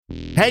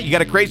Hey, you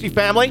got a crazy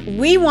family?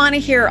 We want to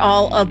hear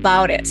all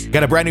about it.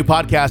 Got a brand new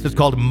podcast. It's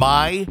called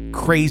My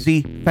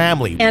Crazy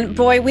Family. And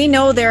boy, we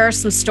know there are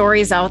some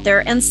stories out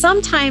there, and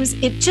sometimes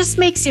it just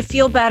makes you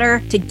feel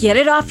better to get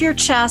it off your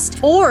chest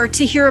or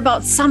to hear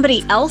about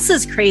somebody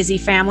else's crazy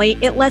family.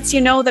 It lets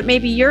you know that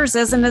maybe yours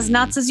isn't as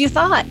nuts as you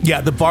thought.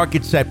 Yeah, the bar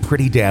gets set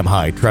pretty damn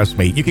high, trust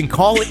me. You can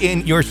call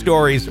in your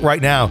stories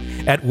right now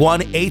at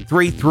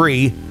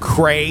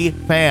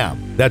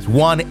 1-833-CRAY-FAM. That's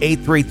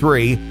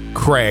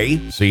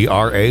 1-833-CRAY,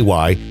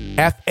 C-R-A-Y,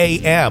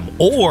 F-A-M,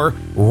 or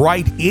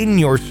write in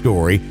your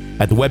story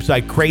at the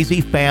website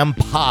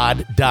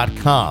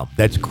crazyfampod.com.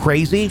 That's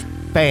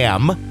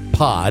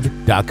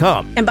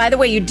crazyfampod.com. And by the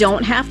way, you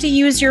don't have to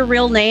use your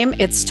real name.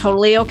 It's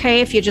totally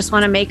okay if you just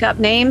want to make up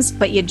names,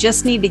 but you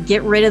just need to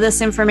get rid of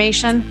this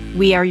information.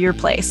 We are your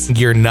place.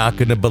 You're not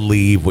going to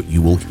believe what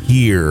you will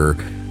hear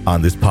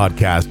on this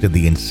podcast and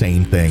the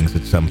insane things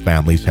that some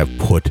families have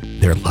put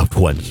their loved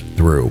ones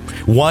through.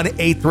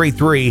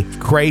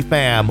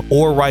 1-833-CRAY-FAM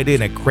or write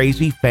in at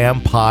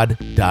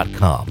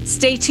crazyfampod.com.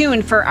 Stay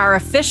tuned for our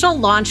official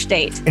launch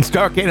date. And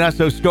start getting us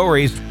those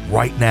stories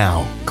right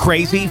now.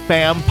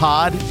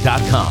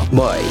 crazyfampod.com.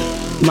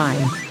 My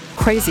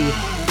crazy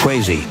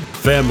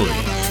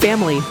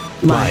family.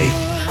 My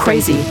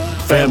crazy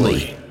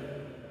Family.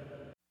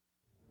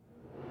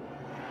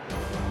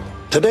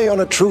 Today on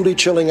a truly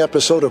chilling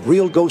episode of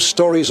Real Ghost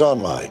Stories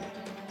Online,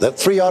 that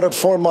 3 out of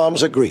 4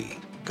 moms agree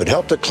could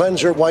help to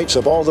cleanse your whites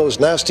of all those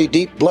nasty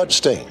deep blood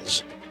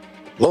stains.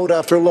 Load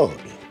after load,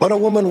 when a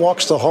woman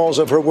walks the halls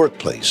of her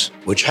workplace,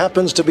 which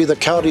happens to be the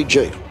county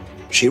jail,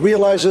 she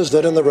realizes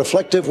that in the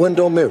reflective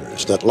window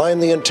mirrors that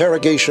line the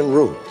interrogation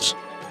rooms,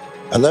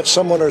 and that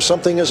someone or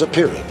something is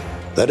appearing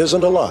that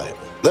isn't alive.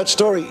 That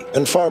story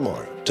and far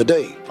more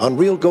today on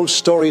Real Ghost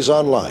Stories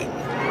Online.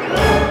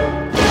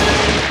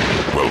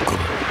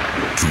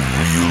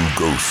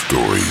 Real Ghost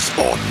Stories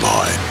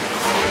Online.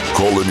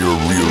 Call in your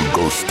real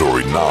ghost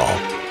story now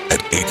at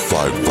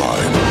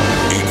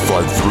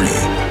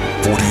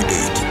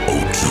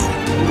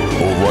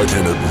 855-853-4802 or write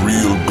in at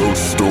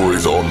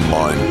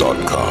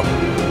realghoststoriesonline.com.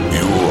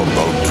 You're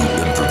about to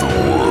enter the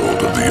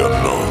world of the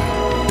unknown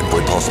and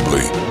quite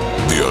possibly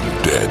the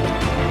undead.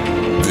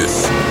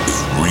 This is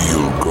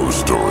Real Ghost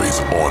Stories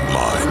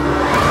Online.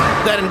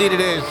 That indeed it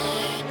is.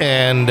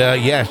 And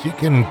yes, you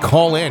can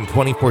call in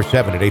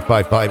 24/7 at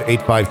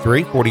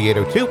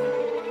 855-853-4802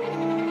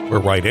 or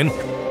write in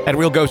at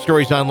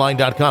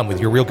realghoststoriesonline.com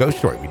with your real ghost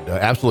story. We'd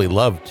absolutely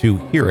love to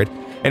hear it.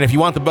 And if you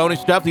want the bonus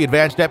stuff, the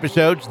advanced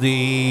episodes,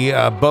 the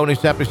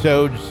bonus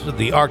episodes,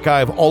 the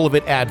archive, all of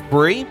it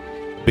ad-free,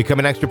 become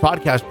an extra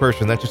podcast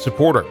person. That's a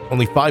supporter.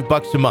 Only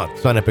 $5 a month.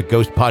 Sign up at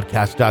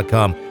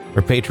ghostpodcast.com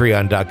or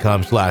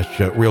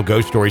patreon.com/Real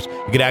Ghost Stories.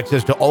 You get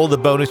access to all of the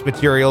bonus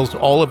materials,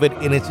 all of it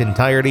in its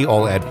entirety,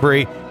 all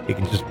ad-free. You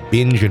can just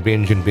binge and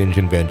binge and binge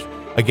and binge.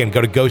 Again,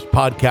 go to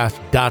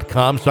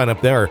ghostpodcast.com, sign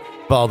up there,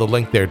 follow the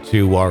link there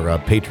to our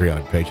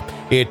Patreon page.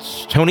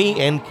 It's Tony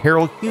and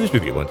Carol Hughes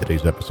with you on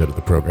today's episode of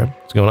the program.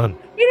 What's going on?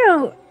 You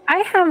know, I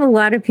have a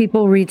lot of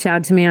people reach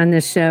out to me on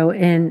this show,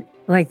 and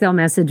like they'll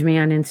message me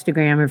on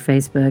Instagram or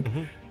Facebook,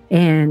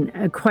 and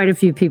quite a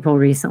few people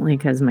recently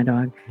because of my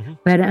dog.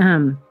 But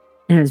and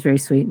it was very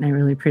sweet, and I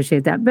really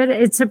appreciate that. But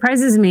it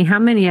surprises me how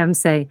many of them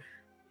say,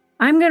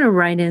 I'm going to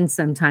write in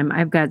sometime.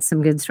 I've got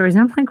some good stories.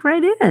 I'm like,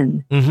 write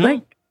in.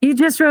 Like, you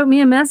just wrote me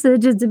a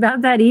message. It's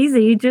about that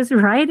easy. You just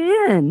write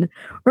in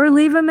or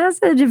leave a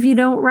message if you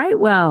don't write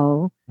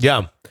well.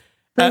 Yeah.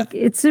 Like,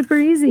 it's super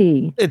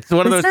easy. It's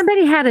one of those.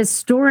 Somebody had a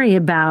story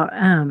about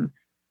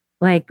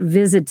like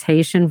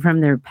visitation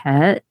from their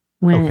pet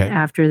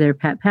after their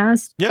pet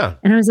passed. Yeah.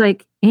 And I was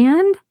like,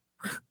 and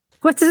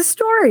what's the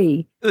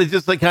story? They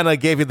just like kind of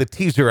gave you the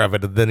teaser of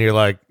it, and then you're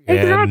like,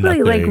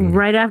 exactly, like nothing.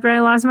 right after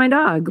I lost my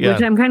dog,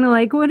 which I'm kind of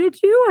like, what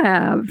did you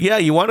have? Yeah,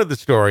 you wanted the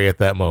story at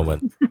that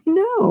moment. I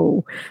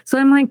know. So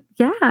I'm like,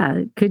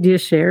 yeah, could you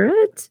share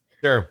it?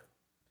 Sure.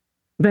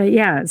 But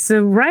yeah,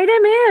 so write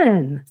him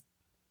in.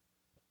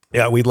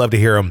 Yeah, we'd love to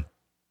hear them.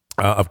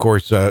 Of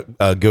course, go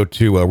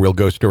to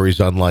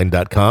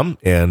realghoststoriesonline.com,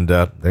 and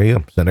there you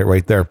go. Send it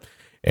right there.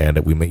 And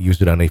we may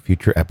use it on a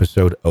future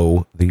episode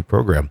of the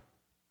program.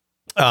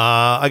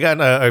 I got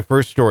a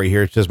first story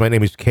here. It says, my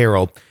name is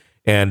Carol,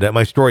 and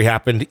my story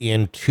happened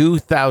in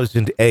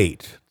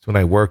 2008. It's when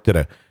I worked at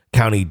a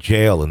county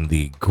jail in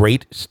the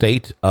great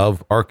state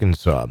of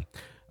Arkansas.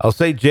 I'll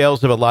say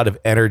jails have a lot of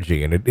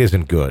energy, and it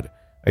isn't good.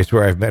 I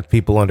swear I've met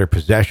people under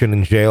possession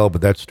in jail, but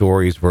that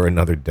story is for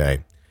another day.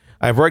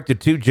 I've worked at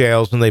 2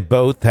 jails, and they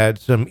both had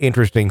some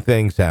interesting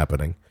things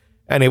happening.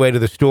 Anyway, to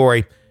the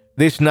story.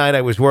 This night,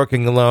 I was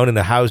working alone in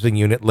a housing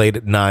unit late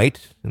at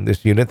night. In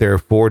this unit, there are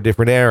 4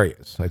 different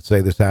areas. I'd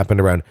say this happened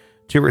around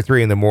 2 or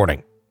 3 in the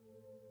morning.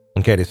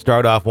 Okay, to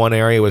start off, one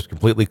area was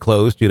completely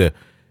closed due to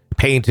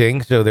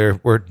painting, so there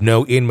were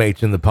no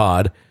inmates in the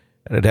pod,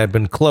 and it had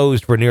been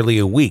closed for nearly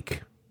a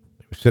week.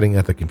 I was sitting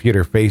at the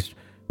computer faced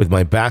with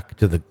my back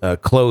to the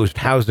closed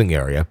housing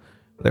area.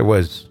 There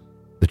was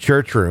the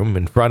church room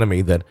in front of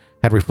me that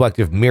had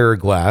reflective mirror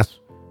glass.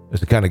 It was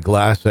the kind of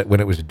glass that when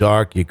it was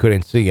dark, you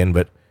couldn't see in,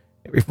 but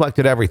It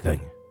reflected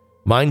everything.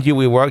 Mind you,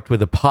 we worked with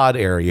the pod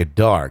area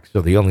dark,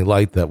 so the only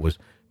light that was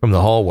from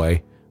the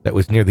hallway that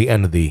was near the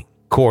end of the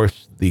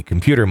course, the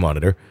computer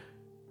monitor.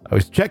 I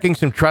was checking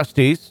some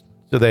trustees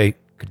so they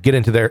could get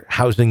into their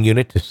housing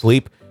unit to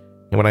sleep,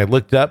 and when I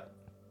looked up,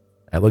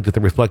 I looked at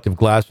the reflective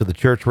glass of the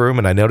church room,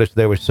 and I noticed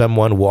there was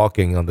someone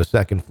walking on the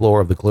second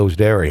floor of the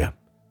closed area.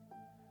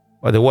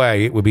 By the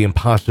way, it would be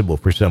impossible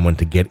for someone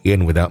to get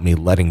in without me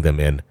letting them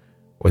in,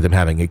 or them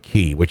having a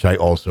key, which I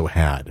also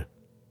had.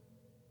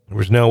 There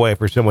was no way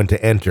for someone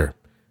to enter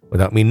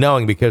without me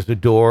knowing, because the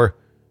door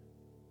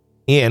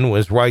in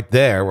was right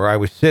there where I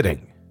was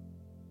sitting.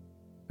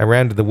 I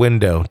ran to the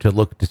window to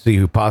look to see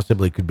who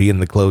possibly could be in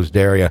the closed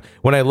area.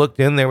 When I looked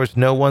in, there was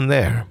no one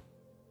there.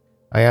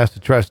 I asked the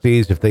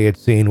trustees if they had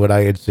seen what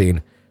I had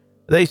seen.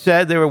 They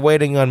said they were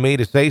waiting on me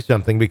to say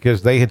something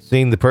because they had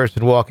seen the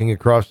person walking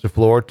across the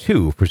floor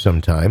too for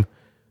some time.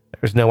 There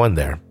was no one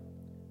there.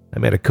 I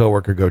made a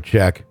coworker go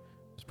check.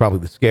 It's probably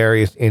the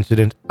scariest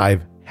incident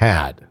I've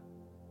had.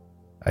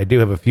 I do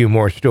have a few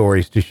more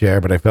stories to share,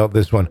 but I felt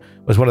this one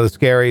was one of the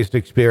scariest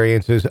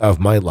experiences of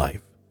my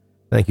life.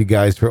 Thank you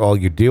guys for all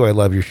you do. I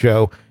love your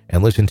show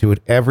and listen to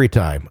it every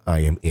time I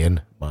am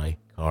in my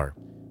car.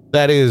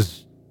 That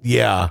is,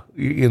 yeah,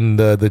 in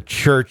the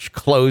church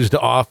closed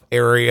off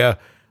area.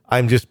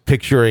 I'm just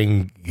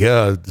picturing,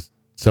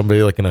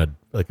 somebody like in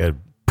a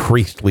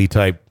priestly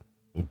type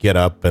get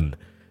up and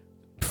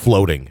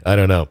floating. I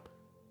don't know.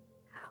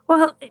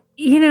 Well,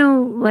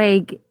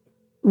 like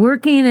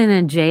working in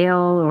a jail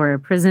or a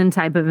prison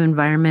type of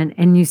environment,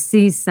 and you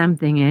see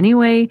something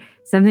anyway,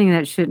 something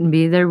that shouldn't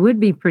be there, would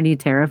be pretty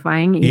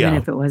terrifying, even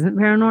if it wasn't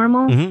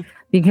paranormal,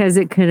 because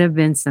it could have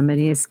been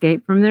somebody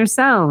escaped from their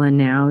cell and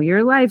now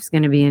your life's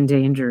going to be in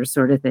danger,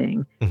 sort of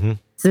thing.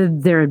 So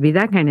there would be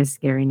that kind of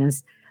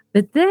scariness.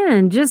 But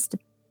then just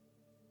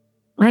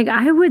like,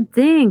 I would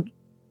think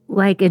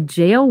like a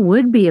jail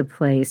would be a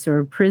place, or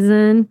a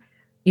prison,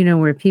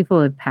 where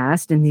people have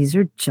passed and these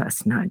are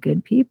just not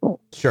good people.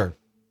 Sure.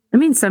 I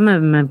mean, some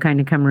of them have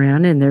kind of come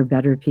around and they're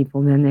better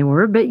people than they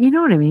were, but you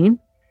know what I mean?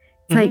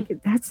 It's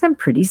like, that's some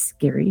pretty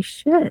scary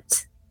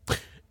shit.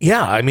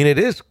 Yeah, I mean, it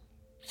is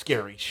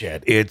scary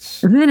shit.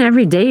 And then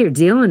every day you're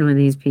dealing with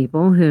these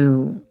people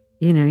who,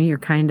 you're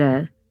kind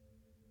of,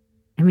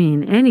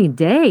 any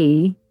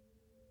day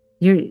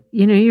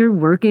you're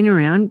working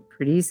around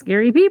pretty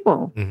scary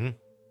people.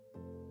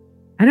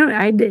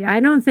 I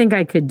don't think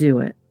I could do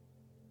it.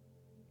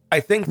 I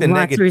think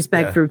lots of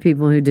respect for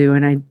people who do,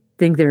 and I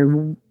think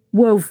they're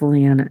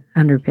woefully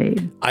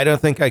underpaid. I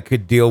don't think I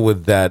could deal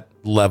with that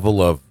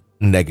level of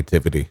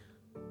negativity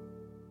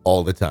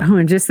all the time. Oh,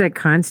 and just that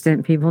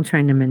constant people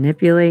trying to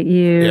manipulate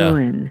you. Yeah.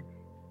 And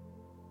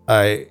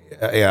I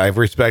have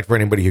respect for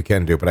anybody who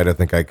can do it, but I don't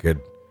think I could.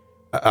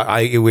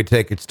 It would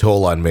take its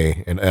toll on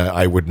me, and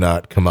I would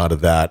not come out of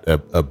that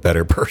a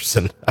better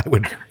person.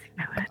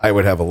 I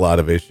would have a lot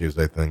of issues,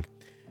 I think.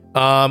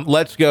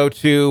 Let's go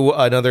to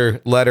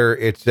another letter.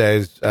 It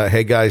says,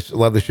 hey guys,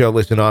 love the show,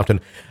 listen often.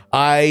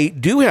 I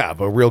do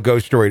have a real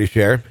ghost story to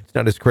share. It's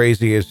not as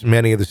crazy as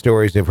many of the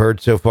stories I've heard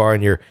so far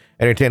in your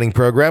entertaining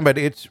program, but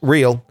it's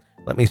real.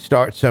 Let me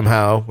start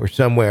somehow or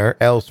somewhere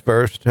else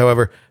first.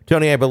 However,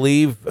 Tony, I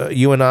believe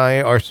you and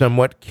I are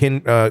somewhat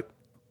kindred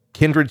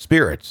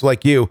spirits.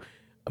 Like you,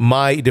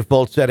 my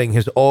default setting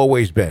has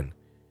always been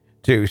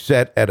to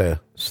set at a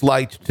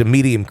slight to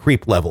medium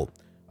creep level.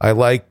 I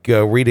like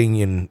reading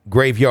in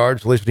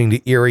graveyards, listening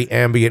to eerie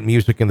ambient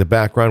music in the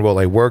background while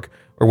I work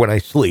or when I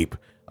sleep.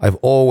 I've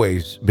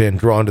always been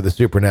drawn to the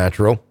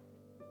supernatural.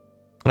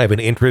 I have an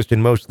interest in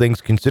most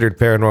things considered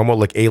paranormal,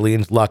 like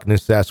aliens, Loch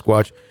Ness,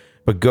 Sasquatch,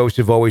 but ghosts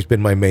have always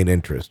been my main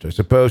interest. I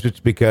suppose it's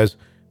because,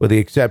 with the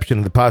exception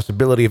of the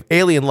possibility of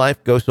alien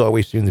life, ghosts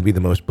always seem to be the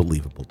most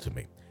believable to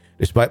me.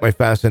 Despite my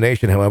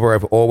fascination, however,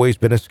 I've always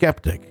been a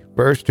skeptic.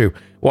 First, who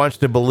wants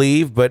to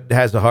believe but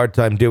has a hard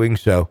time doing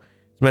so.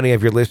 As many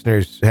of your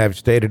listeners have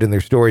stated in their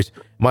stories,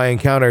 my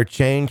encounter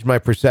changed my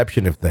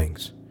perception of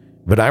things.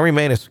 But I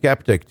remain a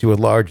skeptic to a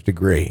large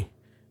degree.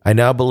 I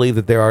now believe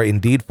that there are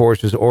indeed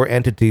forces or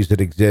entities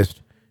that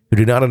exist who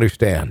do not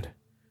understand.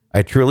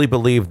 I truly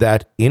believe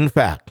that, in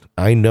fact,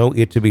 I know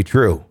it to be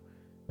true.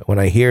 But when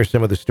I hear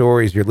some of the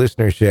stories your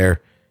listeners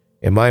share,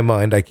 in my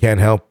mind, I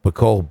can't help but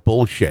call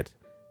bullshit.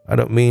 I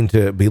don't mean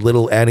to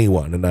belittle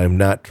anyone, and I'm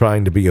not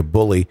trying to be a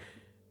bully,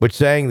 but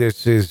saying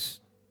this is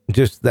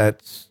just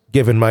that's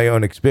given my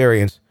own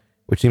experience,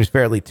 which seems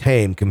fairly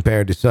tame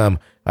compared to some.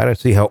 I don't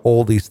see how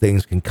all these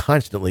things can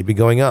constantly be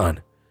going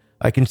on.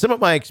 I can sum up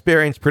my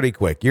experience pretty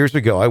quick. Years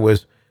ago, I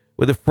was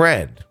with a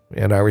friend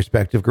and our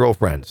respective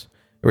girlfriends.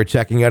 We were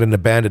checking out an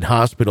abandoned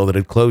hospital that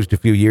had closed a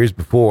few years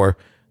before.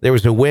 There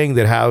was a wing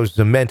that housed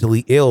the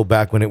mentally ill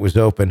back when it was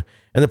open,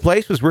 and the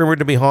place was rumored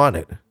to be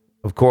haunted.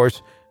 Of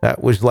course,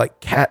 that was like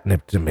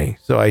catnip to me,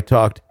 so I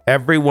talked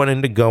everyone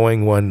into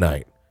going one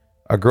night.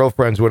 Our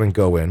girlfriends wouldn't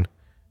go in,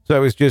 so it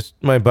was just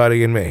my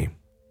buddy and me.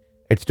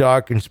 It's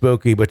dark and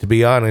spooky, but to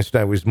be honest,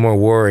 I was more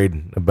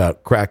worried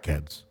about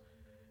crackheads.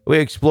 We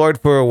explored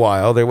for a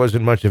while. There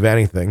wasn't much of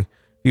anything.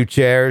 A few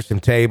chairs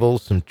and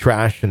tables, some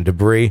trash and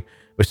debris,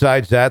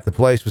 Besides that, the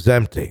place was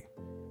empty.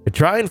 To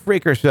try and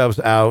freak ourselves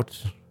out,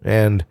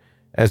 and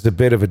as a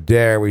bit of a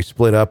dare, we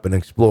split up and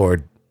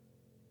explored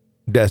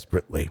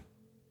desperately.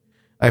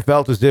 I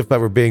felt as if I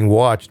were being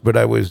watched, but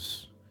I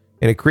was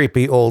in a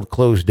creepy old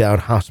closed-down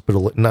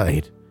hospital at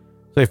night,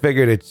 so I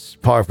figured it's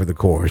par for the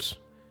course.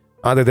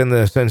 Other than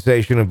the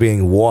sensation of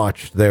being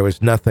watched, there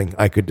was nothing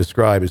I could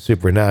describe as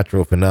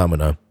supernatural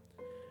phenomena.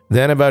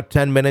 Then, about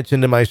 10 minutes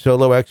into my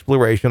solo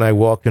exploration, I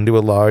walked into a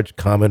large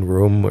common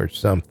room or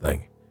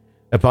something.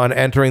 Upon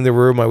entering the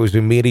room, I was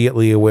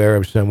immediately aware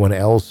of someone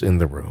else in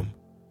the room.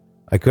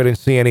 I couldn't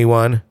see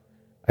anyone.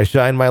 I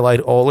shined my light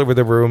all over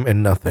the room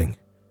and nothing.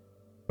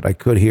 But I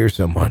could hear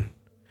someone.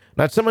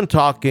 Not someone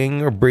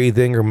talking or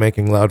breathing or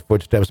making loud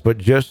footsteps, but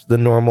just the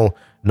normal,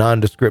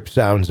 nondescript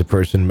sounds a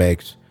person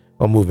makes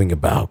while moving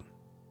about.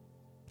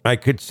 I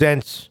could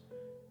sense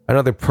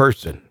another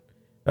person,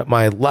 but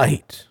my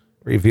light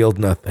revealed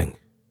nothing.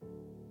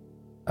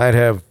 I'd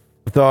have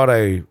thought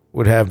I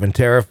would have been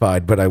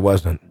terrified, but I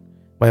wasn't.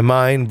 My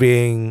mind,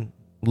 being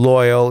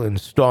loyal and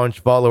staunch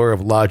follower of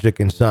logic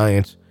and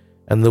science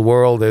and the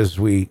world as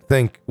we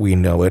think we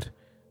know it,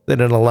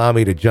 didn't allow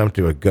me to jump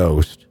to a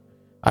ghost.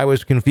 I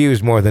was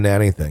confused more than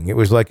anything. It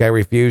was like I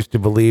refused to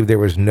believe there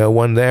was no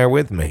one there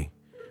with me.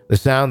 The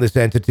sound this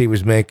entity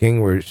was making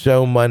were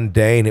so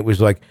mundane, it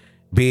was like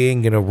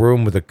being in a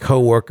room with a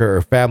coworker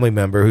or family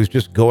member who's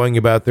just going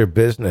about their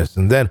business.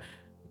 And then,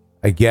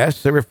 I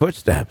guess, there were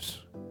footsteps.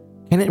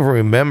 Can't even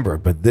remember,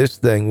 but this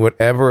thing,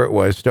 whatever it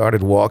was,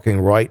 started walking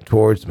right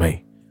towards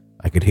me.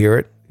 I could hear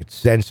it, I could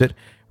sense it.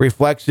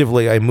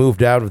 Reflexively, I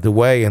moved out of the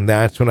way, and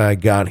that's when I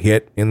got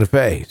hit in the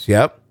face.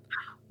 Yep.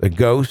 The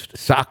ghost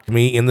socked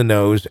me in the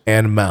nose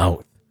and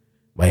mouth.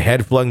 My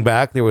head flung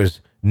back. There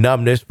was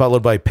numbness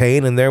followed by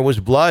pain, and there was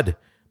blood.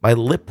 My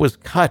lip was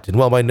cut, and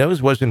while my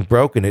nose wasn't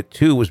broken, it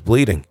too was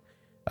bleeding.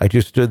 I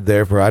just stood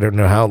there for I don't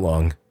know how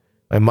long.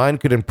 My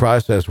mind couldn't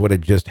process what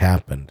had just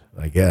happened,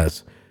 I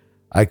guess.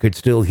 I could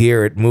still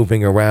hear it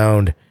moving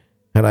around,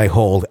 and I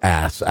hauled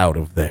ass out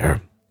of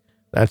there.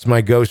 That's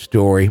my ghost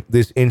story.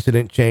 This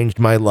incident changed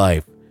my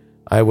life.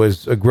 I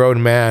was a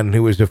grown man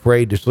who was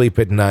afraid to sleep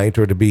at night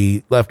or to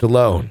be left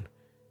alone.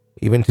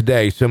 Even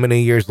today, so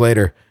many years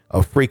later,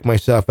 I'll freak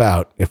myself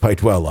out if I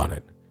dwell on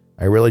it.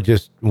 I really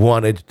just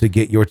wanted to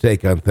get your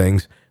take on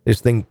things. This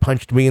thing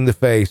punched me in the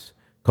face,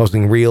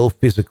 causing real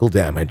physical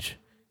damage.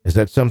 Is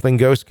that something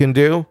ghosts can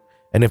do?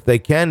 And if they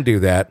can do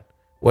that,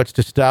 what's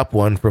to stop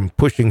one from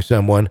pushing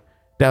someone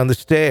down the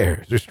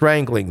stairs or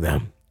strangling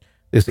them?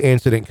 This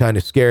incident kind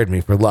of scarred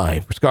me for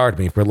life.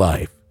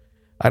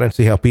 I don't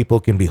see how people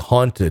can be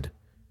haunted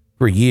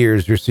for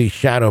years or see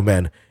shadow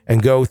men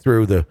and go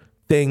through the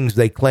things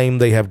they claim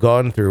they have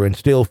gone through and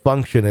still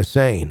function as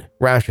sane,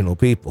 rational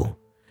people.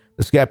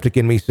 The skeptic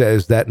in me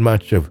says that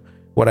much of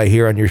what I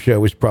hear on your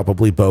show is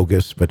probably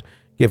bogus, but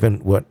given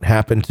what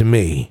happened to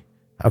me,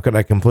 how can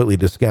I completely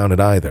discount it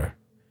either?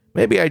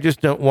 Maybe I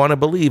just don't want to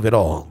believe it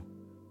all.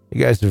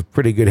 You guys have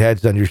pretty good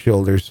heads on your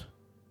shoulders.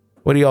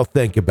 What do y'all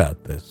think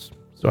about this?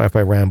 Sorry if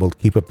I rambled.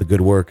 Keep up the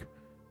good work.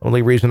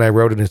 Only reason I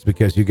wrote it is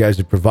because you guys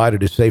have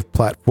provided a safe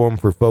platform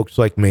for folks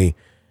like me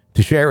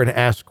to share and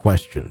ask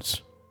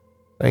questions.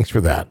 Thanks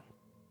for that.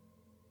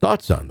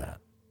 Thoughts on that?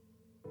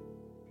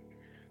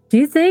 Do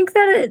you think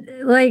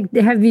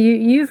that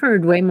you've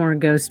heard way more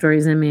ghost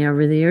stories than me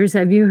over the years.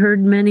 Have you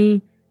heard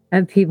many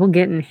of people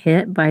getting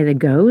hit by the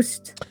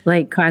ghost,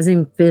 like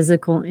causing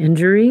physical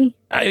injury?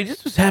 I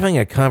just was having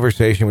a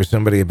conversation with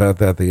somebody about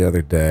that the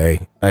other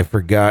day. I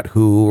forgot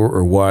who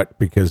or what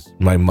because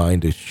my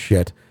mind is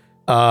shit.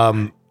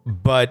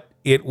 But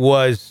it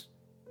was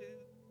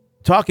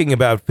talking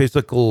about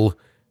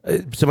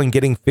someone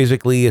getting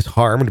physically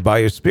harmed by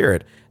a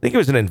spirit. I think it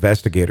was an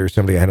investigator,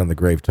 somebody I had on the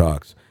Grave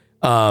Talks.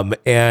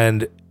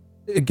 And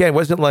again, it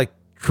wasn't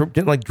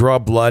didn't draw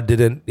blood,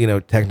 didn't,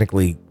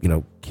 technically,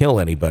 kill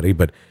anybody,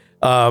 but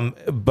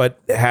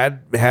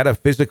had a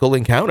physical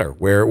encounter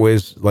where it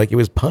was like it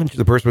was punched,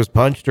 the person was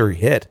punched or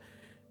hit.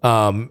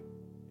 And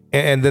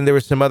then there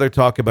was some other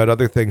talk about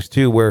other things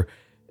too, where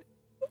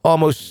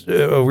almost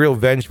a real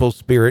vengeful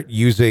spirit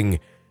using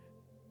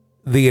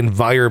the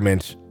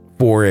environment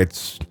for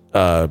its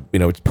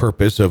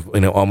purpose of,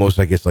 almost,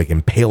 I guess, like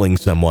impaling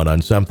someone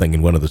on something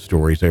in one of the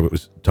stories I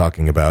was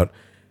talking about.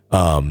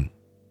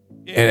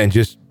 And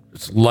just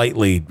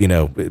slightly,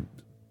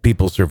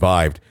 people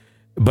survived.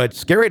 But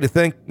scary to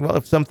think, well,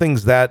 if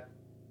something's that,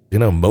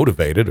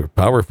 motivated or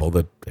powerful,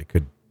 that they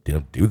could,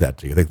 do that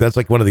to you. I think that's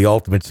like one of the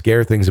ultimate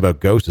scare things about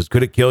ghosts is,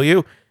 could it kill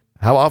you?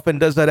 How often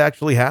does that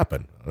actually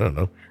happen? I don't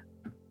know.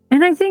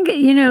 And I think,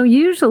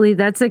 usually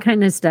that's the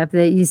kind of stuff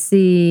that you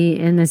see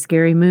in a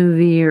scary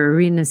movie or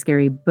reading a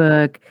scary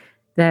book.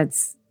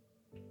 That's,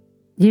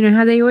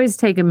 how they always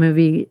take a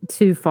movie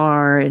too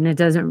far and it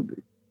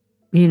doesn't,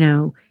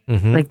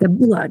 like the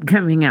blood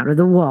coming out of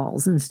the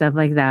walls and stuff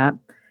like that.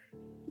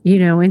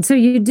 And so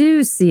you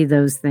do see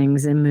those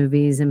things in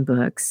movies and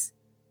books.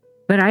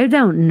 But I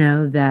don't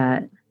know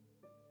that.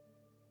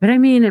 But I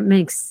mean, it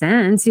makes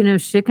sense.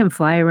 Shit can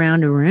fly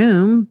around a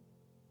room.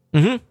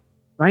 Mm-hmm.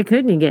 Why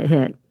couldn't you get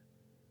hit?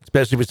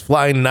 especially if it's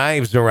flying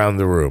knives around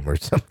the room or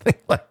something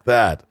like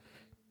that.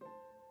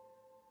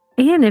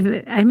 And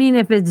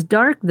if it's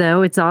dark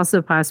though, it's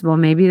also possible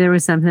maybe there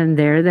was something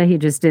there that he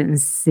just didn't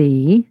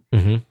see.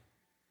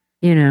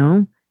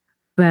 Mm-hmm.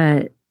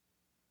 But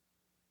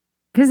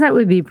because that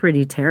would be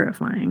pretty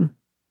terrifying.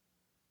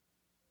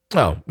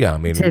 Oh, yeah. I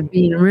mean, to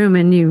be in a room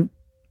and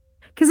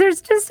because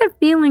there's just a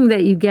feeling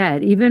that you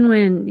get, even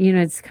when,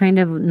 it's kind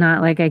of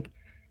not like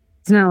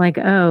it's not like,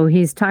 oh,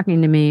 he's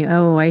talking to me.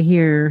 Oh, I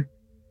hear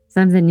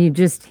something. You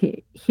just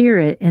hear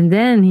it. And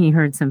then he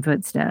heard some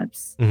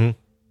footsteps. Mm-hmm.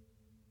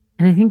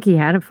 And I think he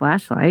had a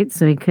flashlight,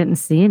 so he couldn't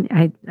see it.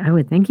 I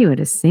would think he would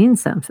have seen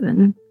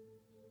something.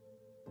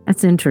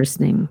 That's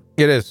interesting.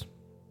 It is.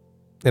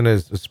 It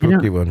is a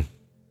spooky one.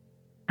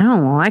 I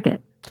don't like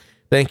it.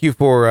 Thank you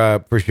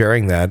for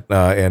sharing that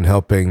and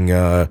helping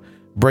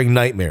bring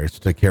nightmares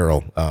to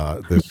Carol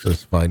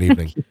this fine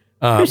evening.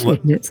 Let's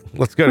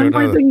go to one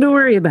more thing to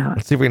worry about.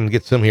 Let's see if we can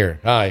get some here.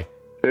 Hi.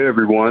 Hey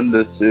everyone,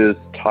 this is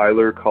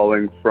Tyler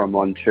calling from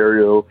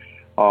Ontario.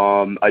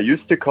 I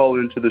used to call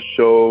into the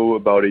show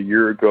about a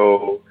year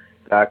ago,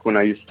 back when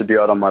I used to be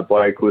out on my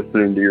bike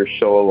listening to your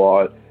show a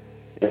lot.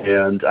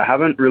 And I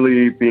haven't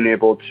really been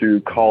able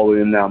to call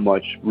in that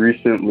much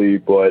recently,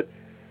 but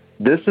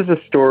this is a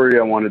story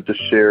I wanted to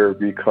share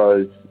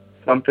because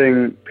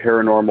something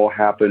paranormal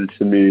happened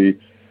to me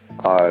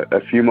a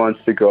few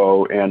months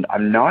ago, and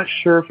I'm not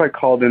sure if I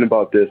called in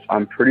about this.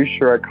 I'm pretty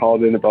sure I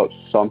called in about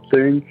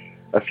something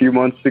a few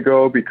months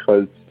ago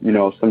because,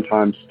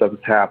 sometimes stuff is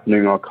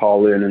happening. I'll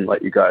call in and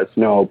let you guys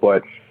know,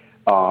 but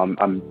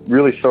I'm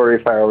really sorry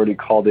if I already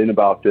called in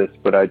about this,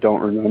 but I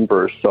don't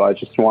remember. So I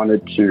just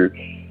wanted to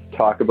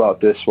talk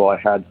about this while I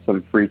had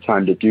some free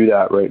time to do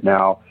that right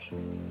now.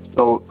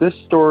 So this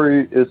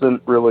story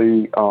isn't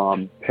really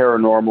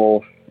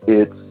paranormal.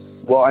 It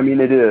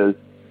is,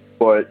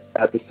 but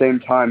at the same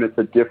time, it's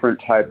a different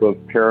type of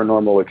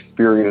paranormal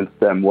experience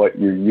than what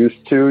you're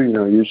used to.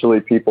 Usually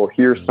people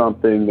hear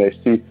something, they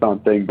see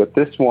something, but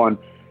this one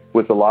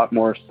was a lot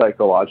more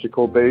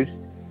psychological based.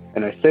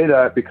 And I say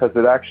that because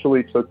it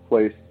actually took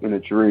place in a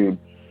dream,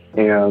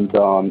 and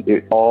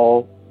it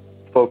all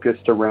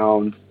focused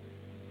around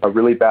a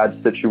really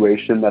bad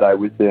situation that I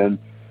was in.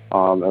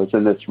 I was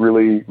in this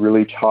really,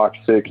 really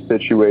toxic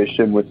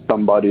situation with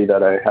somebody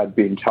that I had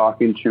been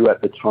talking to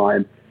at the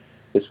time.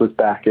 This was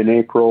back in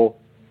April.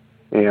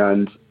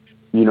 And,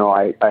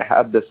 I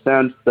had the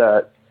sense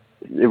that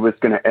it was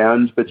going to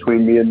end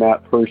between me and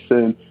that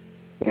person.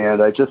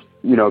 And I just,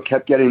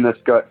 kept getting this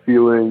gut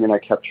feeling, and I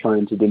kept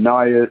trying to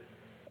deny it.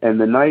 And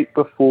the night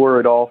before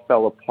it all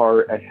fell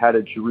apart, I had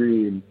a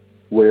dream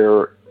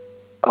where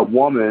a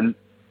woman,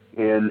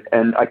 and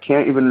I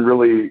can't even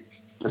really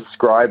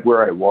describe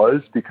where I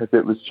was because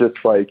it was just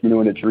like, in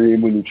a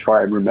dream when you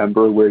try and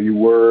remember where you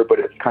were, but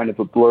it's kind of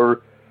a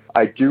blur.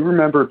 I do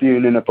remember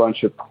being in a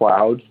bunch of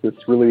clouds, this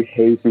really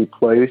hazy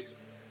place,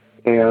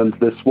 and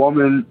this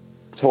woman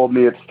told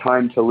me it's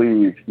time to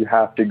leave, you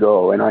have to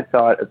go. And I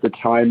thought at the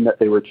time that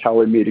they were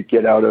telling me to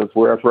get out of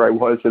wherever I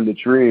was in the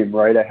dream,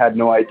 right? I had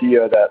no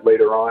idea that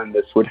later on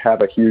this would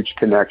have a huge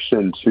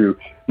connection to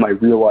my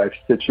real life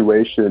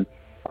situation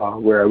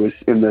where I was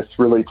in this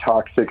really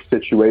toxic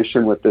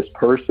situation with this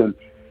person.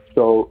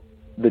 So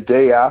the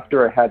day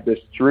after I had this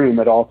dream,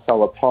 it all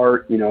fell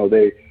apart.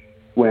 They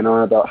went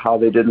on about how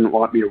they didn't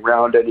want me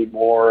around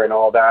anymore and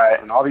all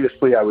that. And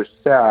obviously I was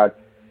sad,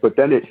 but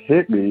then it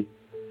hit me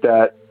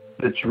that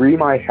the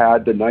dream I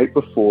had the night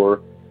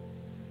before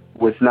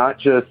was not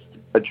just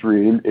a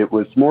dream. It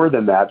was more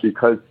than that,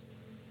 because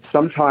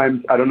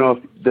sometimes, I don't know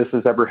if this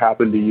has ever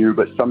happened to you,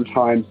 but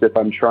sometimes if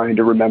I'm trying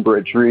to remember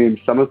a dream,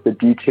 some of the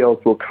details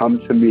will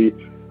come to me,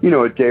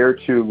 a day or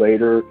two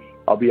later.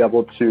 I'll be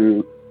able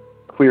to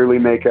clearly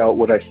make out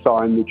what I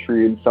saw in the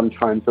dream,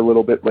 sometimes a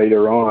little bit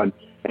later on.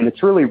 And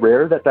it's really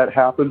rare that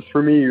happens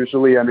for me.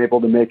 Usually I'm able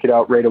to make it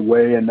out right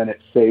away, and then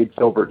it fades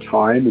over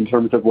time in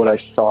terms of what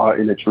I saw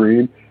in a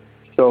dream.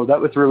 So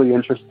that was really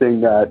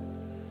interesting that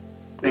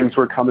things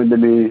were coming to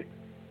me,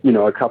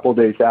 a couple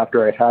days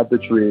after I had the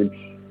dream.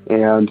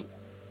 And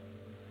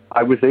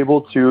I was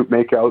able to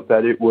make out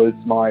that it was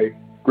my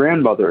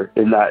grandmother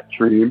in that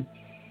dream.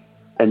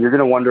 And you're going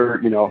to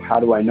wonder, how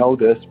do I know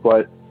this?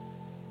 But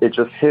it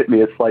just hit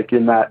me. It's like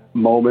in that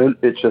moment,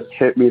 it just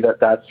hit me that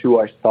that's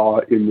who I saw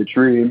in the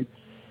dream,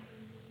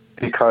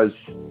 because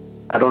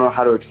I don't know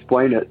how to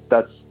explain it.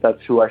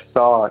 That's who I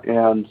saw.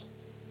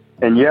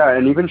 And yeah,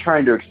 and even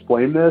trying to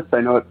explain this,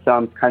 I know it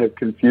sounds kind of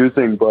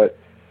confusing, but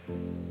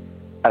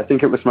I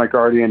think it was my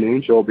guardian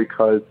angel,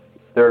 because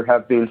there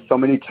have been so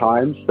many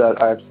times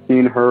that I've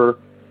seen her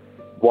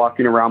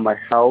walking around my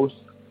house,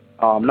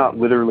 not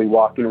literally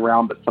walking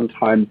around, but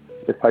sometimes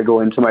if I go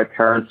into my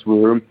parents'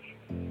 room,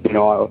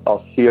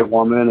 I'll see a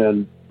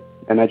woman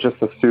and I just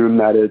assume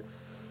that it's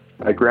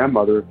my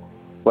grandmother,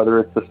 whether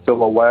it's the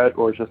silhouette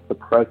or just the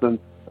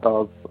presence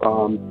of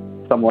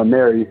someone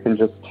there. You can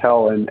just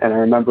tell. And I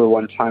remember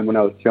one time when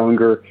I was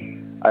younger,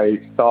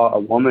 I saw a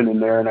woman in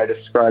there, and I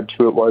described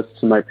who it was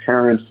to my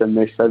parents, and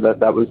they said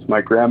that was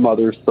my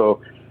grandmother.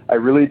 So I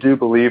really do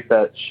believe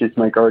that she's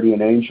my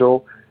guardian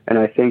angel. And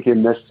I think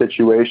in this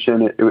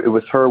situation, it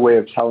was her way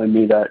of telling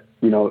me that,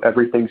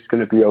 everything's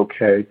going to be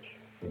okay.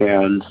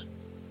 And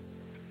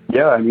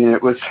yeah, I mean,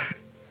 it was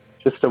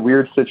just a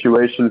weird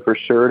situation for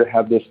sure to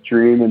have this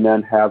dream and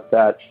then have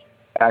that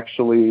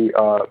actually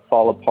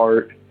fall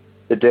apart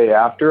the day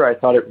after. I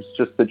thought it was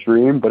just a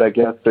dream, but I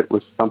guess it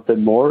was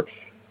something more.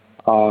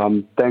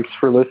 Thanks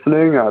for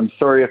listening. I'm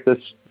sorry if this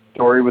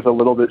story was a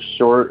little bit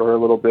short or a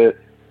little bit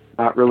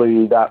not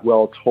really that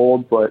well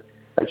told, but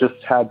I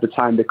just had the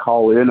time to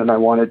call in and I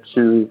wanted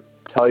to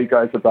tell you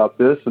guys about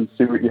this and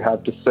see what you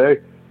have to say.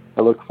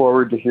 I look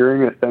forward to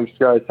hearing it. Thanks,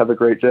 guys. Have a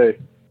great day.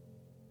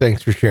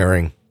 Thanks for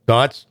sharing.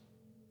 Thoughts?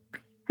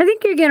 I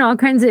think you're getting all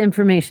kinds of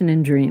information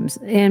in dreams,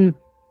 and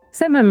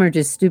some of them are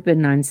just stupid,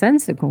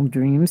 nonsensical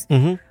dreams.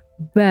 Mm-hmm.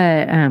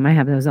 But I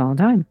have those all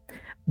the time.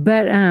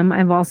 But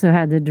I've also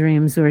had the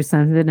dreams where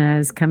something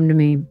has come to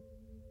me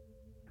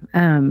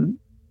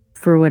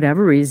for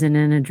whatever reason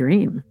in a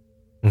dream.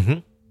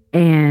 Mm-hmm.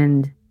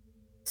 And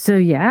so,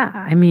 yeah,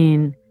 I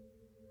mean,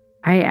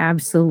 I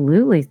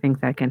absolutely think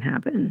that can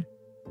happen.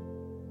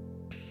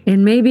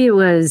 And maybe it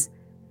was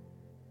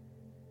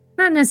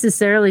not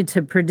necessarily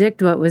to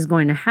predict what was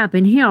going to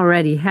happen. He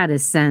already had a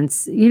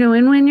sense,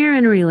 and when you're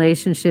in a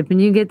relationship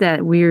and you get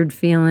that weird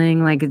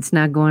feeling like it's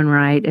not going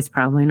right, it's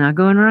probably not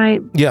going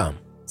right. Yeah.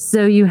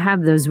 So you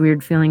have those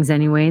weird feelings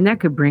anyway, and that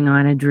could bring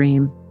on a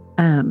dream.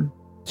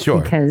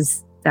 Sure.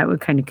 Because that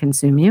would kind of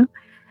consume you.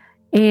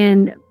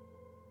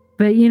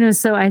 But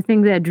so I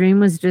think that dream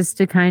was just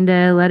to kind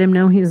of let him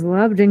know he's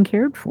loved and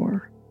cared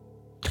for.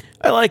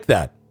 I like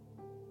that.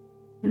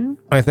 Hmm?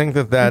 I think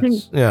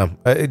that's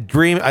a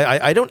dream.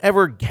 I don't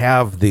ever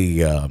have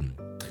the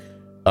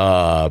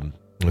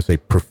let's say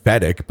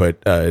prophetic, but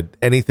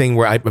anything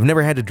where I've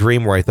never had a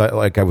dream where I thought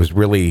like I was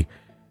really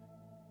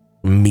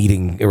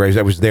meeting, or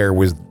I was there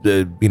with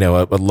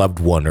a loved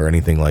one or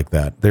anything like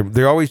that.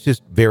 They're always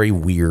just very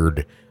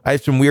weird. I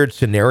have some weird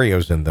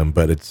scenarios in them,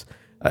 but it's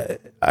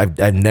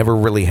I've never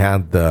really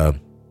had there's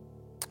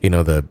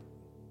a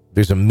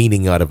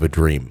meaning out of a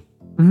dream.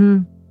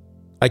 Mm-hmm.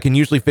 I can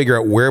usually figure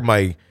out where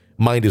my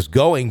mind is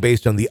going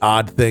based on the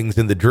odd things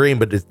in the dream,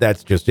 but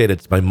that's just it.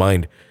 It's my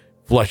mind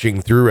flushing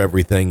through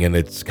everything and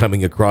it's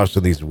coming across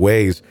in these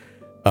ways.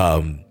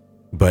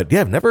 But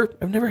yeah, I've never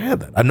had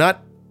that. I'm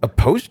not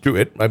opposed to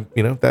it.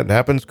 That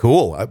happens.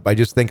 Cool. I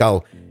just think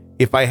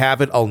if I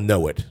have it, I'll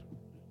know it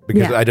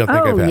because I don't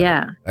think I've had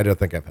it. I don't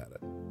think I've had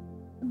it.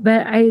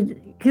 But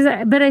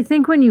I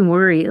think when you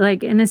worry,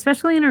 and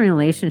especially in a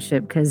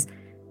relationship, because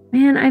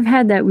man, I've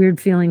had that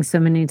weird feeling so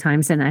many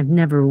times and I've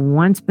never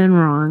once been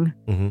wrong.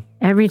 Mm-hmm.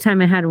 Every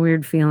time I had a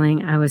weird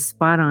feeling, I was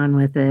spot on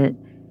with it.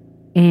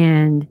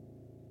 And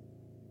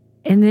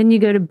then you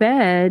go to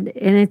bed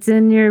and it's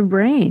in your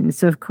brain.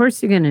 So of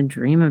course you're going to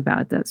dream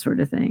about that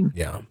sort of thing.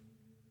 Yeah.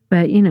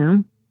 But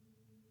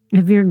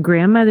if your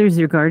grandmother's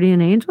your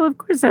guardian angel, of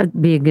course that'd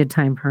be a good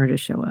time for her to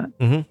show up.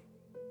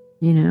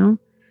 Mm-hmm.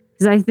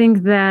 Because I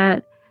think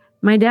that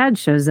my dad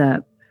shows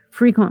up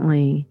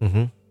frequently.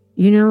 Mm-hmm.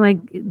 Like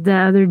the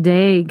other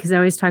day, because I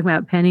always talk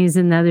about pennies,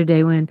 and the other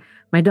day when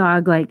my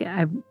dog,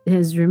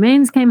 his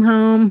remains came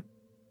home,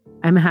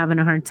 I'm having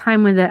a hard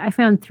time with it. I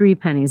found 3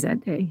 pennies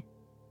that day.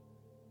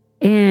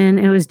 And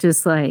it was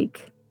just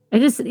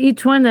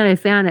each one that I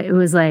found, it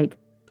was like,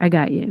 I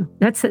got you.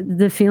 That's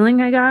the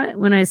feeling I got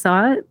when I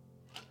saw it.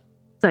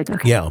 It's like,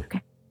 okay,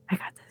 okay, I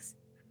got this.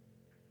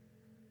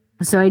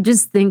 So I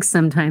just think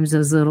sometimes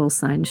those little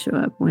signs show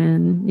up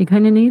when you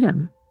kind of need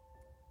them.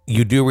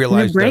 You do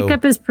realize the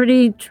breakup is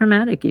pretty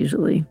traumatic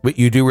usually. But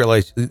you do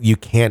realize you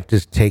can't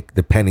just take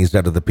the pennies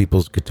out of the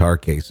people's guitar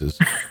cases.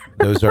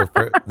 Those are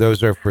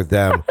for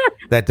them.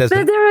 That doesn't.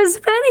 But there was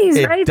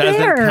pennies right there. It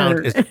doesn't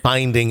count as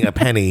finding a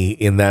penny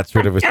in that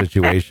sort of a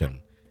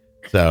situation.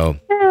 So,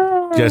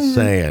 just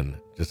saying.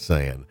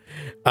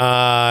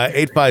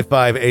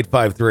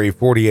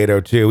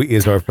 855-853-4802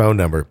 is our phone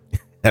number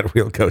at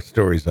Real Ghost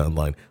Stories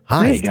Online.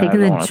 Hi. Hey guys,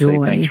 I want to say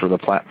thanks for the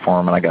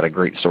platform, and I got a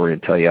great story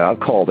to tell you. I've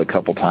called a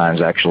couple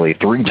times, actually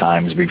 3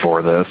 times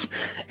before this,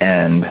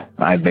 and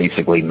I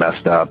basically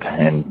messed up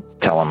and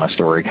telling my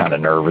story, kind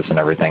of nervous and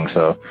everything.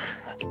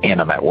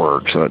 And I'm at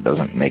work, so it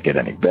doesn't make it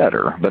any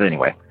better. But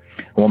anyway,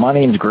 well, my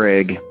name's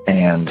Greg,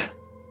 and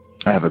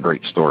I have a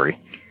great story.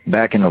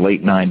 Back in the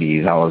late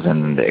 90s, I was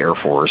in the Air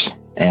Force,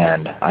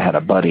 and I had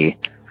a buddy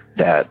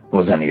that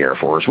was in the Air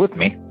Force with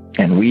me,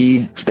 and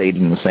we stayed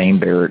in the same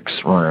barracks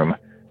room.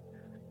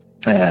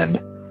 And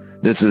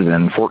this is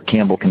in Fort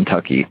Campbell,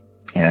 Kentucky.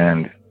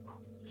 And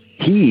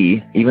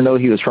he, even though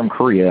he was from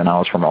Korea and I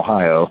was from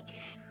Ohio,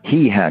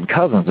 he had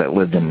cousins that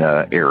lived in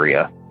the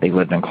area. They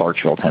lived in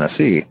Clarksville,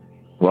 Tennessee.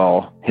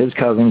 Well, his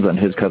cousins and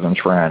his cousins'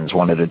 friends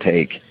wanted to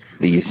take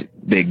these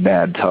big,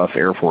 bad, tough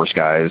Air Force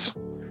guys,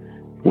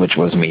 which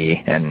was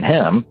me and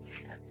him,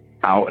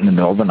 out in the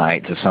middle of the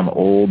night to some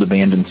old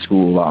abandoned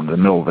school out in the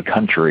middle of the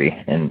country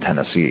in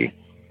Tennessee.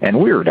 And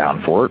we were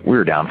down for it. We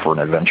were down for an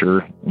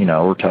adventure.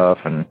 We're tough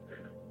and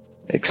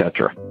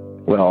etc.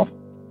 Well,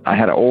 I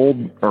had a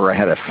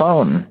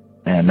phone,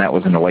 and that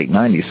was in the late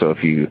 90s. So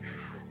if you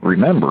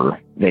remember,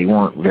 they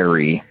weren't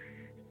very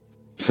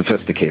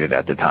sophisticated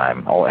at the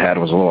time. All it had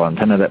was a little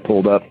antenna that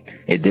pulled up.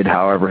 It did,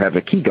 however, have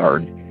a key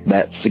guard.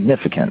 That's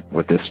significant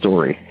with this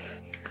story.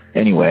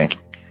 Anyway,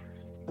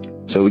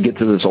 so we get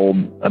to this old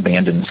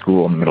abandoned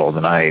school in the middle of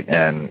the night,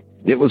 and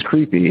it was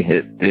creepy.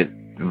 It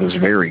was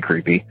very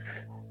creepy.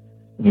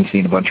 We've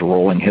seen a bunch of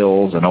rolling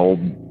hills, an old,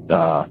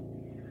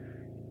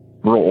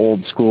 real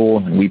old school,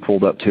 and we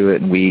pulled up to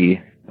it, and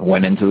we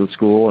went into the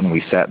school, and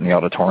we sat in the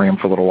auditorium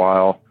for a little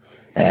while,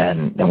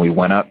 and then we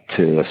went up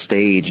to a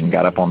stage and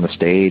got up on the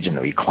stage, and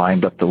we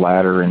climbed up the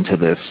ladder into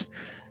this,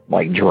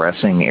 like,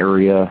 dressing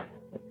area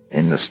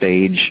in the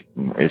stage.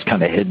 It's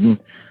kind of hidden,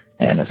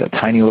 and it's a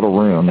tiny little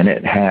room, and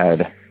it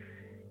had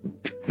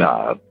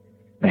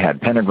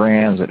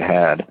pentagrams, it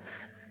had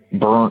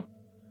burnt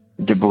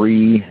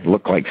debris,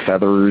 looked like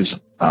feathers.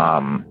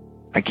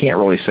 I can't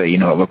really say, it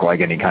looked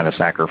like any kind of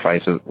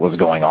sacrifice was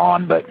going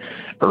on,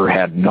 or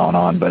had gone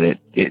on, but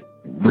it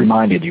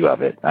reminded you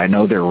of it. I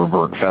know there were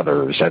burnt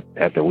feathers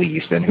at the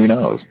least, and who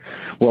knows?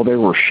 Well, there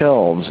were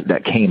shelves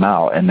that came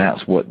out, and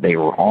that's what they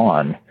were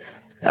on,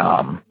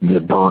 the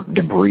burnt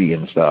debris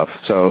and stuff.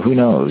 So who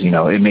knows?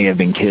 It may have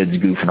been kids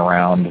goofing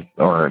around,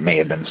 or it may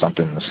have been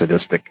something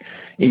sadistic.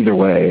 Either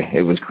way,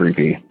 it was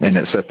creepy, and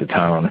it set the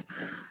tone.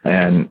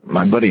 And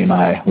my buddy and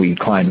I, we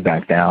climbed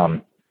back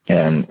down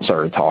and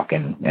started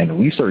talking, and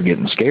we started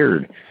getting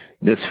scared.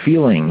 This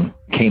feeling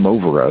came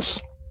over us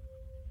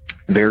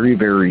very,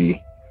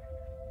 very,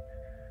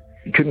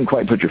 you couldn't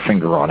quite put your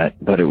finger on it,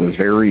 but it was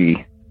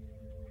very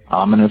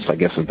ominous, I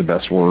guess is the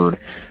best word.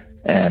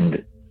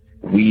 And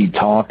we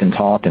talked and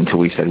talked until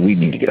we said, we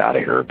need to get out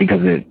of here,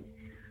 because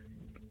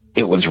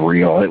it was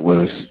real. It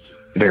was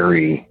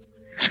very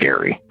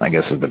scary, I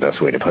guess is the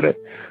best way to put it.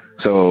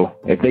 So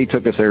if they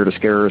took us there to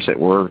scare us, it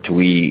worked.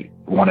 We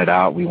wanted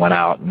out, we went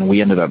out, and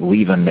we ended up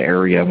leaving the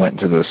area, went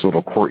to this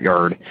little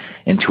courtyard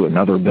into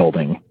another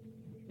building.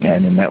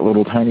 And in that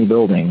little tiny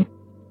building,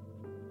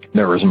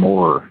 there was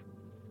more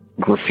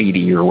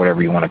graffiti, or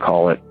whatever you want to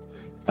call it,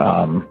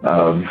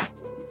 of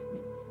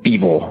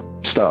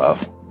evil stuff,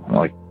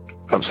 like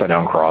upside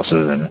down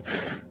crosses and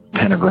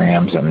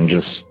pentagrams and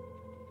just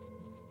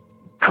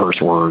curse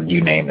word,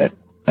 you name it.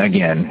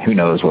 Again, who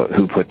knows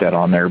who put that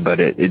on there, but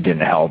it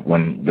didn't help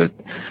when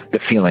the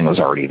feeling was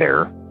already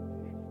there.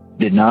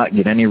 Did not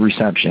get any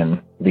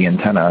reception. The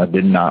antenna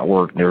did not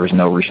work. There was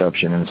no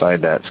reception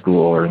inside that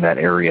school or in that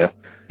area.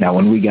 Now,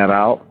 when we got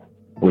out,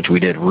 which we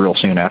did real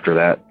soon after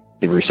that,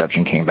 the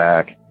reception came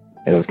back.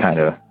 It was kind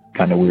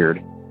of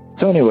weird.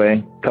 So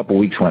anyway, a couple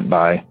weeks went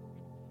by.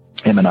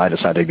 Him and I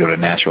decided to go to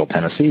Nashville,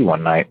 Tennessee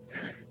one night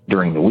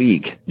during the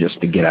week just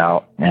to get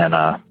out. And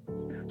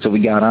so we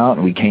got out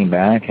and we came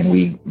back, and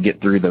we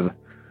get through the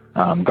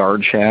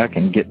guard shack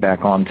and get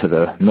back onto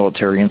the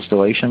military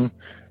installation.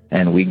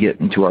 And we get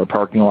into our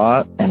parking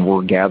lot, and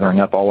we're gathering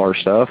up all our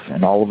stuff,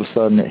 and all of a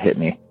sudden it hit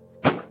me.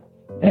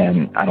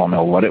 And I don't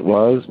know what it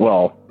was.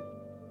 Well,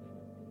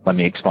 let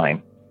me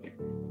explain.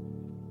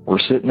 We're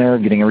sitting there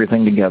getting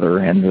everything together,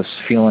 and this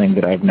feeling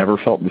that I've never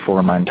felt before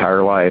in my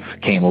entire life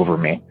came over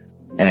me.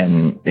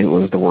 And it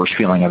was the worst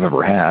feeling I've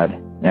ever had.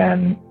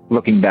 And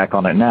looking back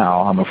on it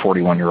now, I'm a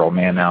 41-year-old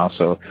man now,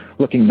 so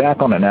looking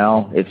back on it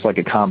now, it's like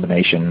a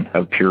combination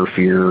of pure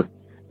fear,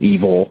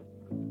 evil,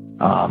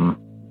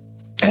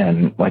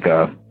 and like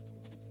a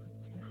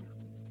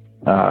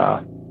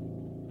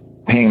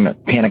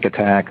panic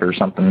attack or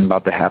something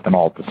about to happen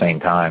all at the same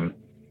time.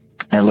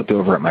 And I looked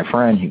over at my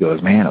friend. He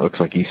goes, "Man, it looks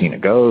like you've seen a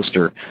ghost."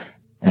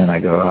 And I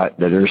go,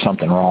 "There's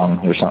something wrong.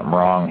 There's something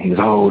wrong." He goes,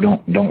 "Oh,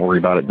 don't worry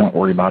about it. Don't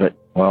worry about it."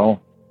 Well,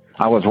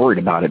 I was worried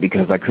about it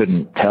because I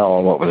couldn't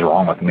tell what was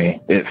wrong with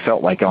me. It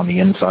felt like on the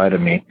inside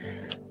of me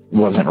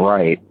wasn't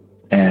right,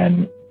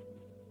 and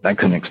I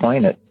couldn't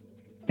explain it.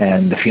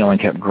 And the feeling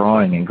kept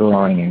growing and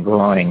growing and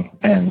growing.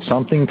 And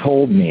something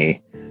told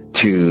me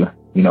to,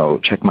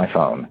 check my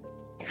phone.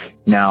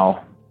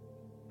 Now,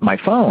 my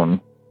phone,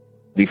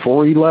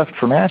 before we left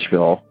for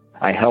Nashville,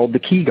 I held the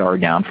key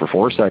guard down for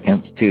 4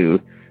 seconds to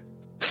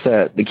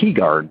set the key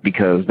guard,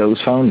 because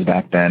those phones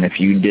back then, if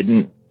you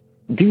didn't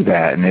do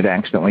that and it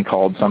accidentally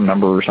called some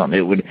number or something,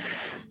 it would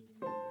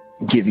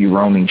give you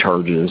roaming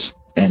charges,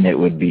 and it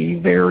would be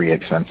very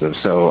expensive.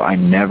 So I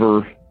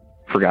never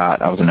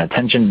forgot. I was an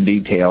attention to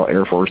detail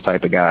Air Force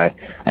type of guy.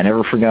 I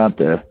never forgot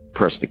to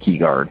press the key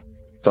guard.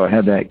 So I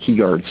had that key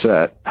guard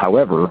set.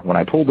 However, when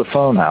I pulled the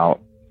phone out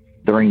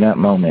during that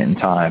moment in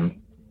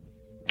time,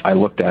 I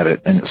looked at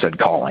it and it said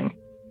calling.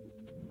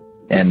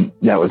 And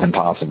that was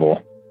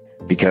impossible,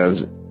 because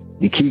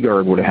the key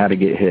guard would have had to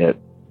get hit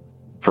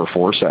for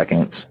 4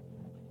 seconds,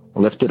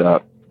 lift it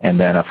up, and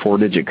then a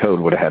 4-digit code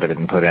would have had to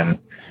been put in,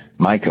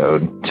 my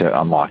code,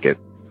 to unlock it.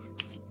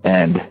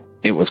 And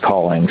it was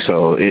calling,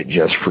 so it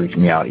just freaked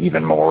me out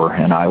even more,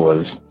 and I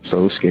was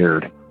so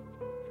scared.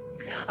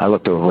 I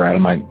looked over at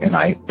him, and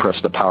I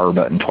pressed the power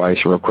button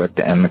twice real quick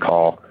to end the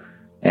call,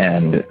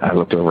 and I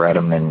looked over at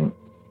him, and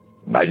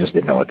I just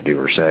didn't know what to do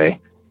or say.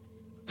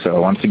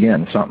 So once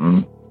again,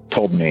 something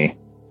told me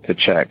to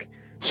check.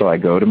 So I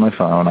go to my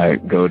phone, I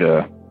go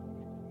to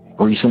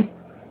recent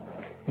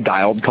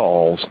dialed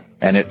calls,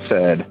 and it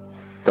said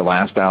the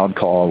last dialed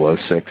call was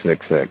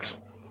 666.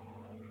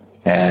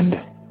 And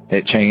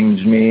it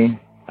changed me.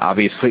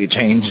 Obviously, it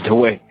changed the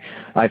way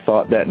I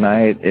thought that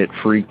night. It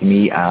freaked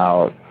me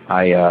out.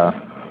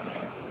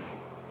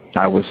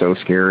 I was so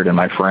scared, and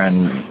my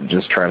friend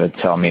just tried to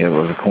tell me it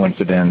was a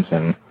coincidence,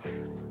 and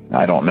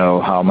I don't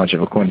know how much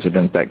of a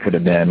coincidence that could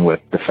have been with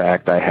the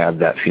fact I had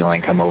that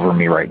feeling come over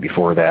me right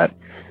before that.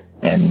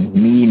 And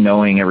me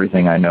knowing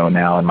everything I know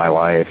now in my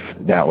life,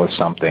 that was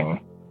something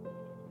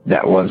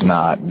that was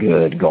not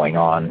good going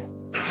on.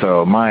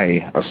 So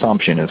my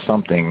assumption is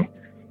something,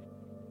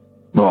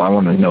 well, I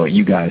want to know what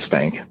you guys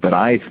think, but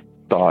I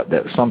thought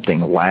that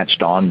something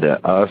latched on to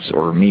us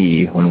or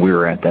me when we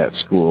were at that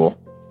school.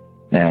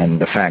 And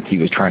the fact he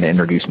was trying to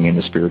introduce me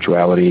into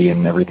spirituality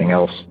and everything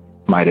else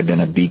might have been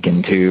a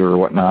beacon too or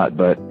whatnot.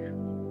 But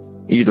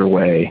either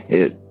way,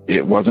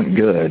 it wasn't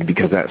good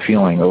because that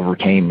feeling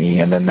overcame me,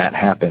 and then that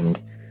happened.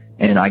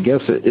 And I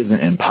guess it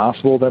isn't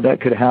impossible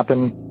that could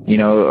happen. You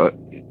know,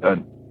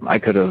 I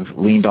could have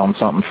leaned on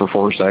something for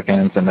 4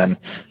 seconds and then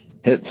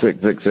hit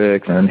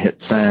 666 and then hit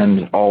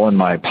send all in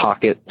my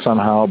pocket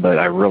somehow, but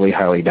I really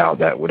highly doubt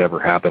that would ever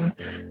happen.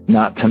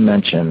 Not to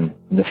mention,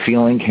 the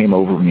feeling came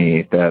over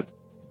me that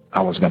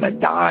I was going to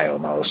die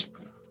almost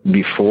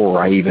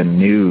before I even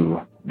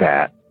knew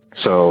that.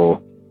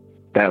 So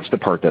that's the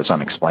part that's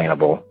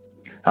unexplainable.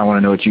 I want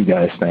to know what you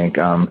guys think.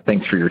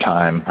 Thanks for your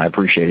time. I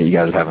appreciate it. You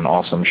guys have an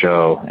awesome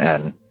show,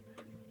 and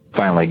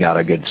finally got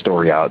a good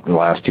story out the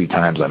last 2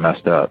 times I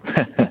messed up.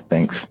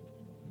 Thanks.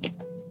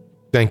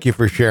 Thank you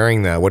for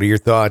sharing that. What are your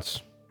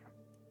thoughts?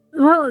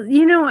 Well,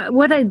 you know,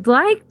 what I'd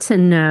like to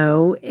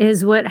know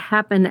is what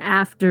happened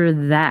after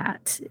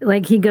that.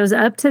 Like, he goes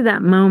up to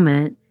that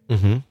moment,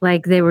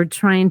 like they were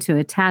trying to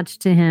attach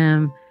to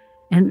him,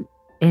 and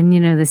you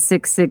know, the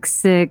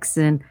 666,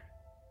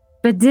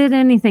 but did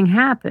anything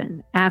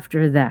happen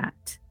after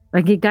that?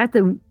 Like, he got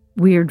the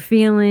weird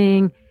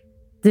feeling.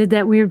 Did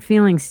that weird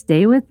feeling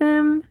stay with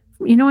him?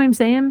 You know what I'm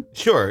saying?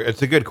 Sure.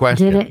 It's a good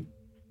question. Did it?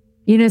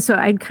 You know, so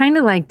I'd kind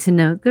of like to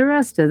know the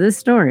rest of the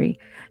story.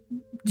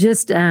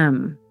 Just,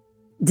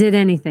 did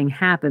anything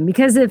happen?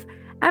 Because if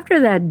after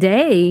that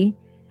day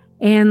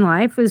and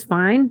life was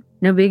fine,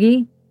 no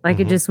biggie, like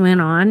it just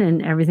went on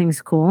and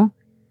everything's cool,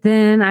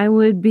 then I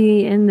would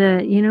be in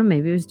the, you know,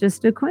 maybe it was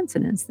just a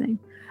coincidence thing.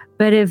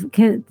 But if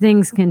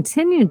things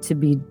continued to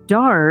be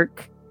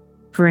dark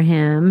for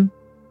him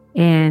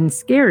and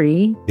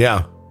scary,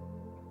 yeah,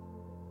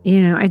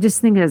 you know, I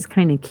just think that's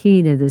kind of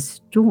key to the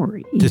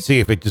story. To see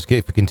if it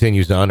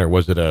continues on, or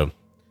was it a...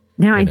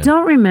 Now, I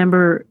don't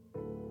remember...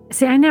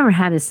 See, I never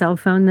had a cell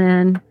phone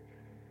then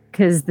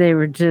because they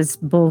were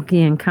just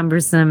bulky and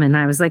cumbersome. And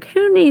I was like,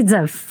 who needs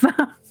a phone?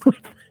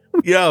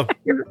 Yeah.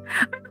 I'm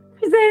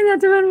saying that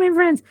to one of my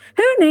friends.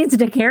 Who needs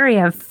to carry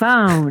a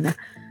phone?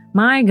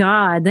 My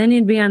God, then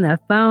you'd be on the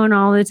phone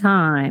all the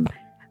time.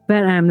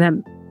 But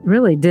that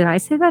really, did I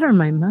say that, or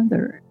my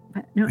mother?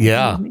 No,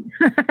 yeah.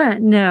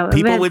 No.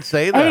 People would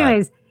say that.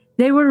 Anyways,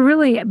 they were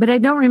really, but I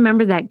don't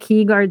remember that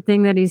key guard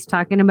thing that he's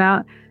talking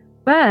about.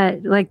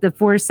 But like the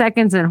 4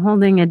 seconds and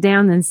holding it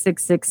down, then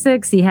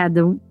 666, he had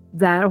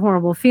that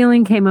horrible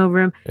feeling came over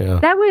him. Yeah.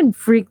 That would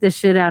freak the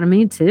shit out of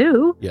me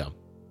too. Yeah.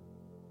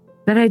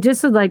 But I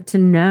just would like to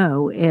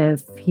know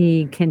if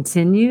he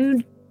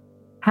continued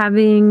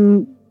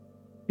having,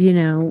 you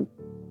know,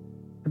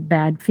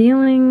 bad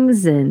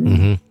feelings,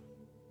 and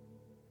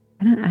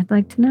I'd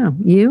like to know.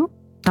 You?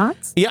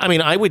 Thoughts? Yeah, I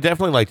mean, I would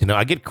definitely like to know.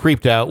 I get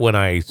creeped out when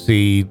I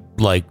see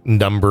like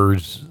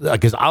numbers,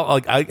 because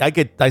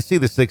I see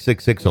the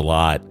 666 a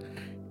lot,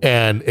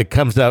 and it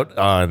comes out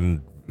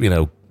on, you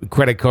know,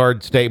 credit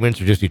card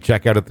statements, or just you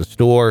check out at the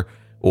store,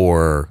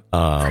 or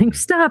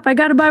stop, I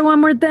gotta buy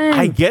one more thing.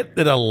 I get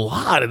it a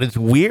lot, and it's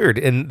weird.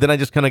 And then I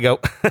just kind of go,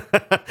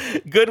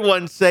 good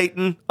one,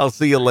 Satan, I'll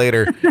see you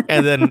later.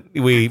 And then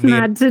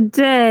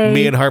today.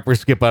 Me and Harper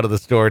skip out of the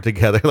store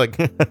together, like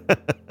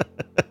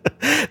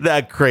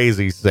that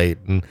crazy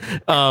Satan.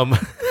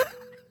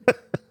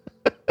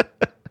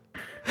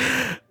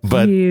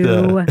 But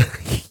you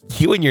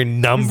and your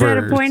numbers. Instead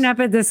of pointing up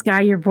at the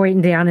sky, you're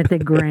pointing down at the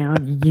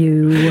ground.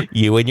 You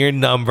and your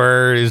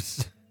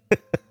numbers.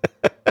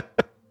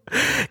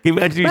 Can you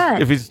imagine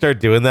if you start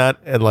doing that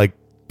and like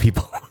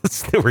people,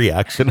 the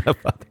reaction of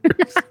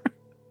others?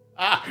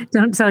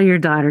 Don't tell your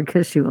daughter,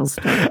 because she will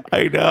start.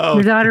 I know.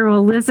 Your daughter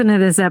will listen to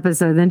this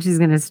episode, then she's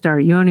going to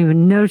start. You won't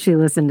even know she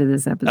listened to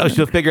this episode. Oh,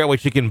 she'll figure out what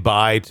she can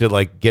buy to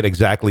like get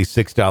exactly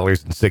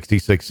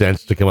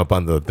 $6.66 to come up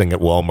on the thing at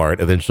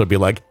Walmart, and then she'll be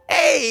like,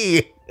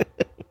 "Hey!"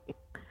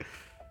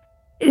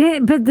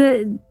 But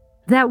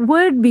that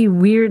would be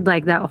weird,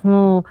 like that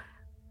whole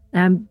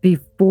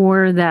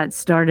before that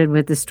started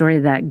with the story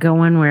of that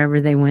going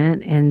wherever they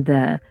went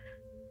and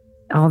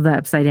all the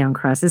upside down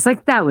crosses.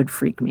 Like that would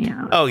freak me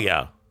out. Oh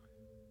yeah.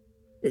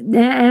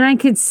 And I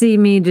could see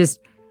me just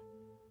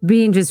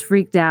being just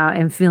freaked out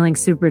and feeling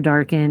super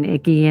dark and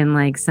icky, and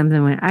like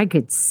something when I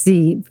could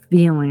see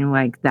feeling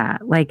like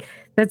that. Like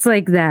that's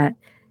like that.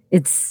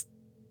 It's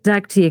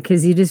stuck to you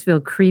because you just feel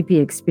creepy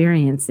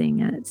experiencing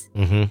it.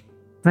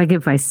 Like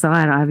if I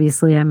saw it,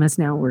 obviously I must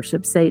now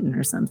worship Satan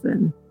or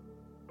something.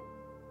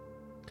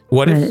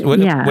 What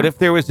if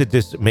there was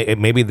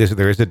maybe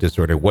there is a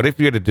disorder? What if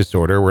you had a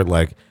disorder where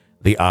like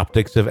the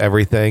optics of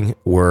everything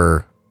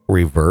were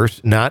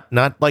reversed? Not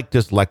like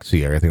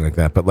dyslexia or anything like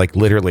that, but like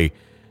literally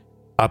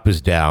up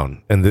is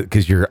down, and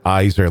because your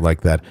eyes are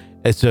like that.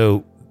 And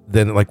so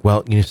then like,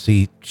 well, you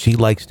see, she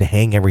likes to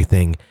hang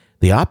everything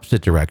the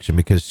opposite direction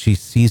because she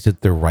sees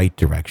it the right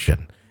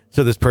direction.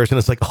 So this person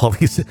is like all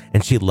these,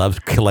 and she loves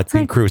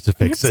collecting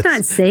crucifixes. It's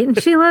not Satan.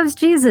 She loves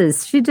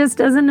Jesus. She just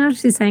doesn't know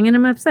she's hanging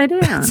him upside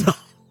down.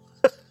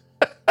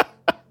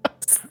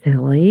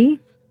 Silly.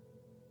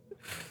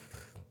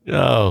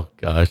 Oh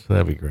gosh,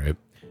 that'd be great.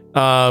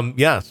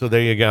 So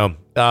there you go.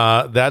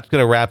 That's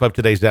going to wrap up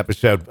today's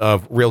episode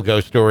of Real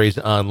Ghost Stories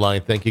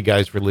Online. Thank you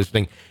guys for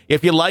listening.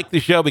 If you like the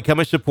show, become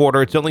a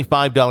supporter. It's only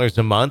 $5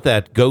 a month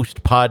at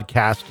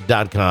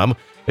ghostpodcast.com.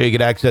 There you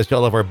get access to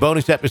all of our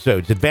bonus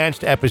episodes,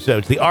 advanced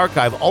episodes, the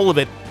archive, all of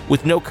it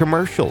with no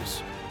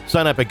commercials.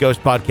 Sign up at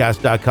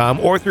ghostpodcast.com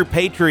or through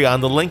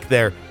Patreon, the link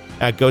there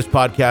at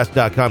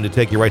ghostpodcast.com to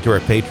take you right to our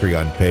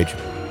Patreon page.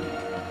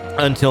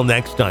 Until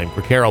next time,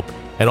 for Carol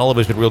and all of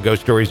us at Real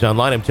Ghost Stories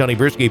Online, I'm Tony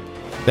Bruschi.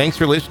 Thanks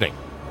for listening.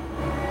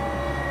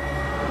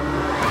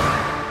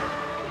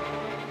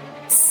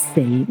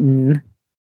 Satan.